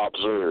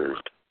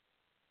observed.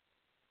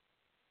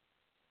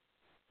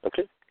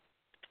 Okay?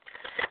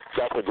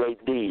 That's a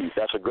great deed.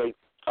 That's a great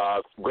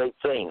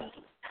thing.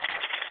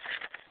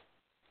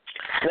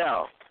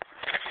 Now,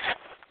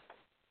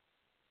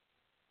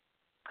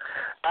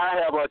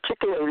 I have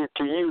articulated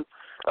to you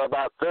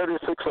about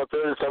 36 or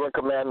 37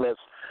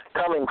 commandments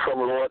coming from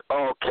Lord,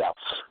 all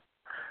caps.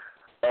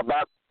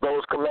 About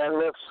those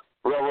commandments,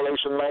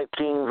 Revelation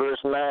 19, verse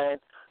 9,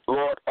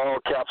 Lord, all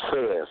caps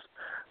says,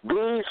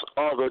 these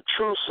are the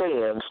true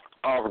sayings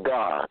of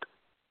God.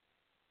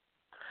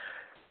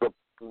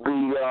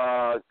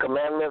 The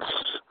commandments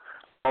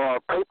are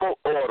papal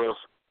orders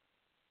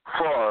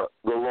for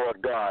the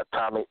Lord God,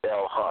 Tommy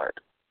L. Hart.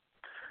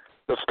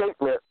 The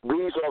statement,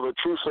 these are the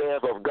true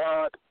sayings of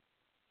God,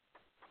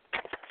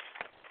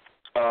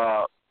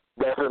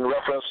 that's in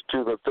reference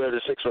to the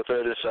 36 or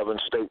 37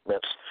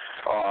 statements,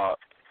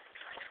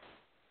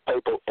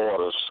 papal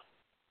orders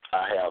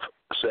I have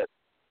set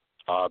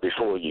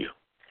before you.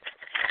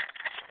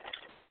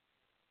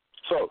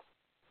 So,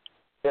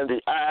 in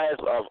the eyes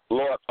of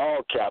Lord,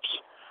 all caps,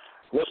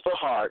 Mr.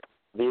 Hart,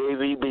 the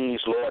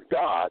AVB's Lord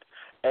God,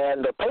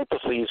 and the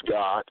papacy's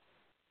God,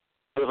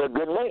 is a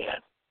good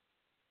man.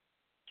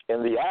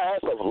 In the eyes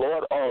of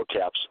Lord, all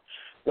caps,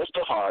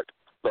 Mr. Hart,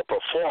 the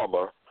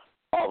performer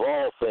of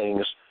all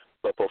things,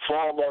 the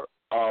performer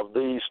of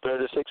these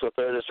 36 or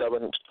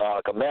 37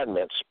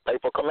 commandments,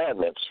 papal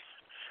commandments,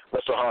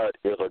 Mr. Hart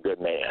is a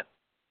good man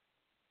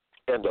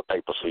in the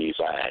papacy's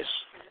eyes.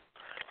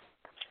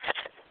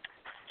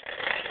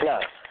 Now,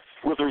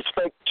 with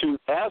respect to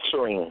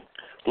answering,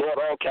 Lord,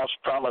 all caps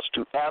promised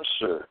to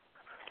answer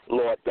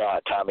Lord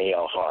God, Tommy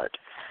L. Hart.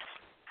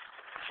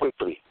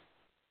 Quickly.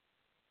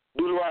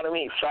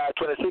 Deuteronomy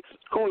 5:26,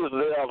 who is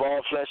there of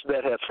all flesh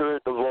that has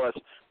heard the voice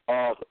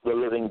of the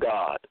living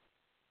God?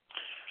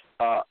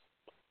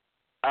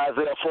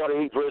 Isaiah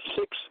 48, verse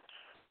 6,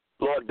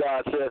 Lord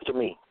God says to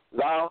me,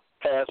 thou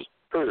hast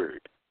heard.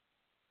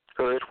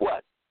 Heard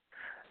what?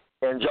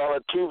 In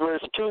John 2,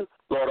 verse 2,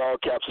 Lord all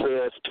caps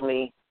says to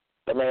me,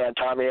 the man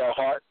Tommy L.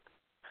 Hart,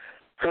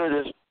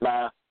 heard is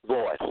my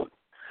voice.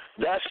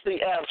 That's the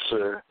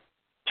answer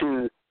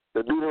to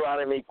the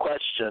Deuteronomy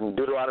question,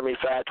 Deuteronomy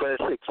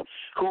 5:26.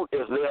 Who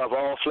is there of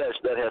all flesh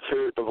that has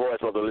heard the voice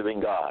of the living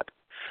God?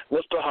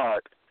 Mr.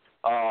 Hart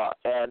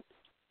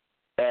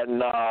and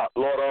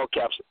Lord all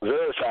caps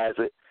verifies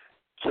it.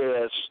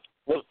 Says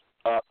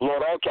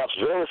Lord all caps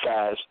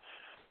verifies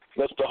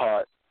Mr.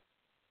 Hart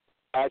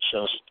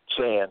actions,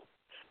 saying,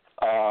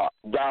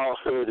 "Thou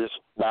heardest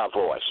my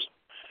voice."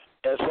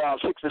 In Psalm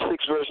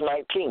 66, verse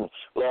 19,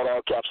 Lord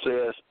all caps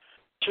says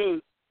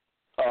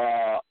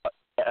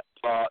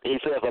he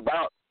says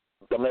about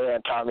the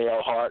man Tommy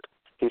L. Hart,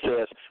 he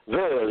says,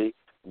 "Verily,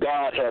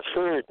 God has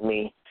heard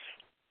me.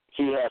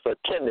 He has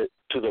attended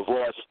to the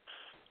voice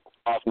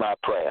of my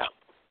prayer."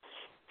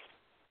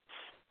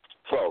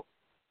 So,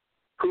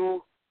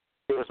 who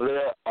is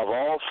there of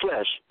all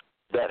flesh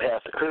that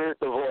has heard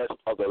the voice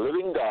of the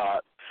living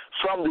God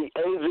from the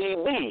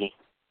AVB?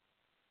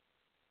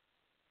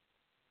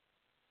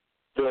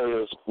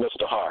 There is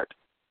Mr. Hart.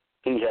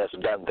 He has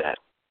done that.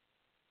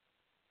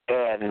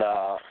 And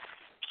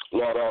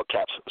Lord all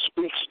caps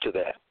speaks to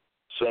that,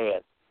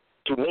 saying,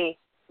 "To me,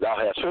 thou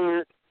hast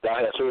heard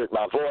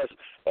my voice."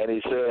 And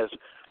he says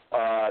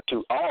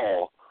to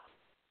all,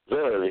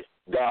 "Verily,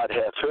 God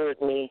hath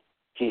heard me.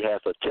 He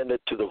hath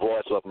attended to the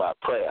voice of my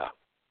prayer."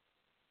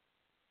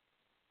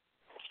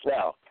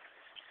 Now,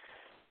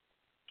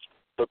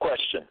 the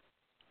question,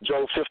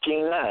 Job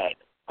 15:9,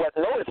 what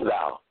knowest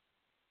thou?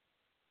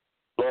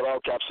 Lord all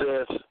caps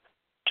says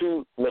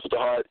to Mr.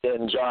 Hart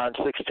in John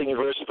 16,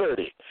 verse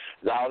 30,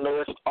 "Thou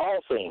knowest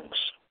all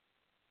things."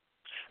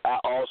 I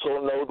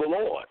also know the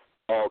Lord,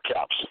 all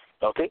caps.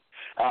 Okay?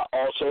 I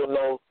also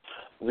know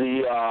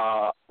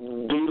the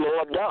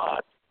Lord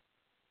God,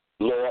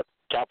 Lord,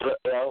 capital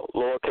L,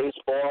 lowercase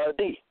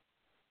O-R-D.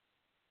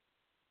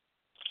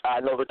 I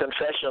know the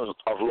confessions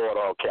of Lord,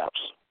 all caps.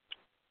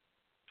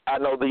 I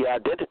know the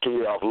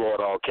identity of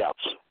Lord, all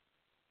caps.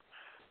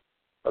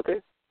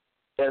 Okay?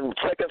 In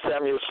 2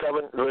 Samuel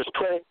 7, verse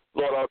 20,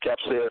 Lord, all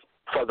caps says,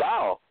 "For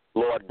thou,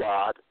 Lord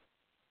God,"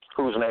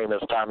 whose name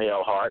is Tommy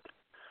L. Hart,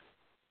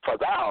 "for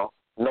thou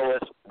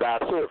knowest thy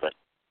servant.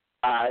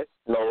 I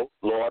know,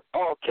 Lord,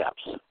 all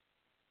caps.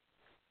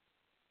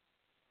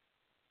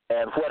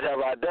 And what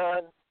have I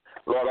done?"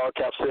 Lord, all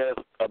caps says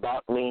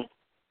about me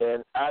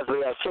in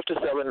Isaiah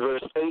 57,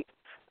 verse 8,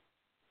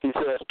 he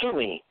says, "To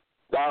me,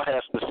 thou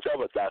hast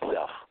discovered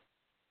thyself."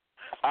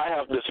 I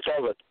have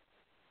discovered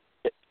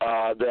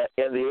that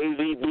in the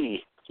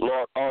AVB,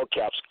 Lord, all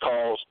caps,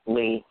 calls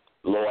me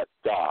Lord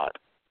God.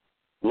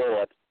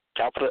 Lord,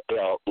 capital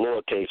L,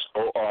 lowercase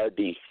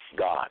O-R-D,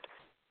 God.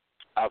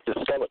 I've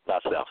discovered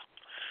myself.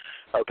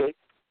 Okay?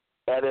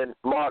 And in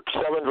Mark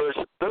 7, verse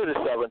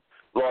 37,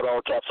 Lord,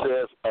 all caps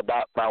says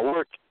about my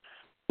work,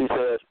 he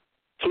says,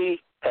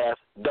 "He hath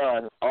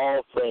done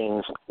all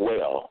things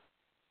well."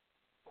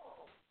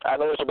 I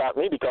know it's about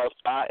me because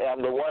I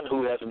am the one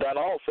who has done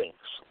all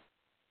things.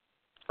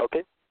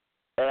 Okay?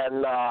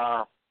 And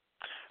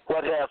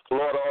what hath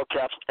Lord, all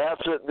caps,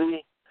 answered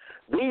thee?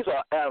 These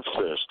are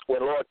answers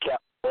when Lord,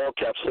 all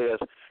caps says,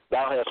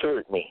 "Thou hast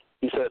heard me."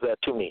 He says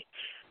that to me.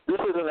 This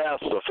is an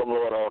answer from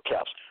Lord, all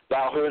caps.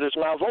 "Thou heardest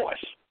my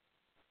voice."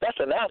 That's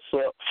an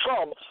answer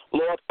from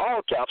Lord,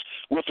 all caps,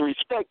 with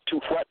respect to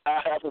what I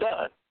have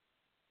done.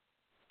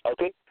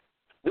 Okay?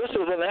 This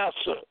is an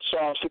answer.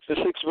 Psalm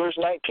 66, verse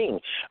 19.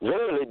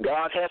 "Verily,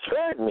 God hath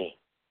heard me.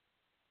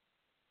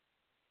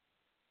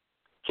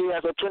 He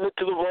has attended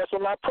to the voice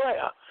of my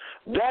prayer."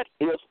 That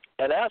is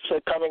an answer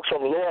coming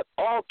from Lord,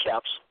 all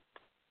caps,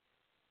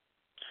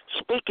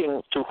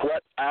 speaking to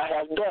what I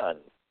have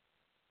done.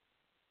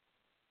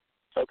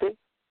 Okay?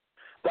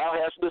 "Thou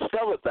hast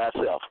discovered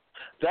thyself."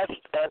 That's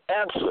an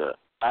answer.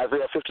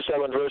 Isaiah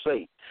 57, verse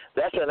 8.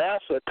 That's an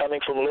answer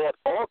coming from Lord,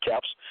 all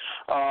caps,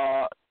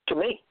 to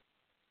me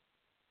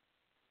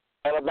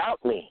and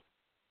about me.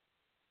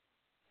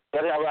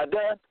 What have I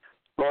done?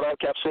 Lord, all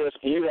caps says,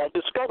 you have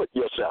discovered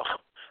yourself.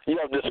 You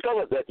have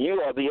discovered that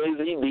you are the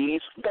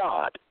AZB's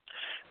God.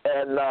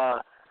 And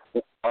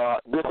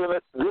this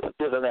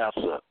is an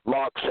answer.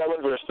 Mark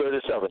 7, verse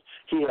 37.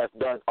 "He hath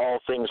done all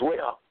things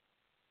well."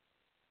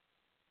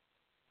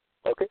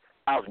 Okay?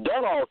 I've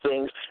done all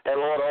things, and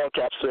Lord, all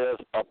caps says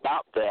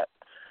about that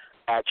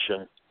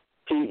action,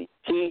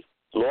 he,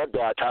 Lord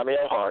God, Tommy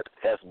L. Hart,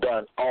 has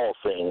done all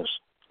things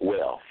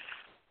well.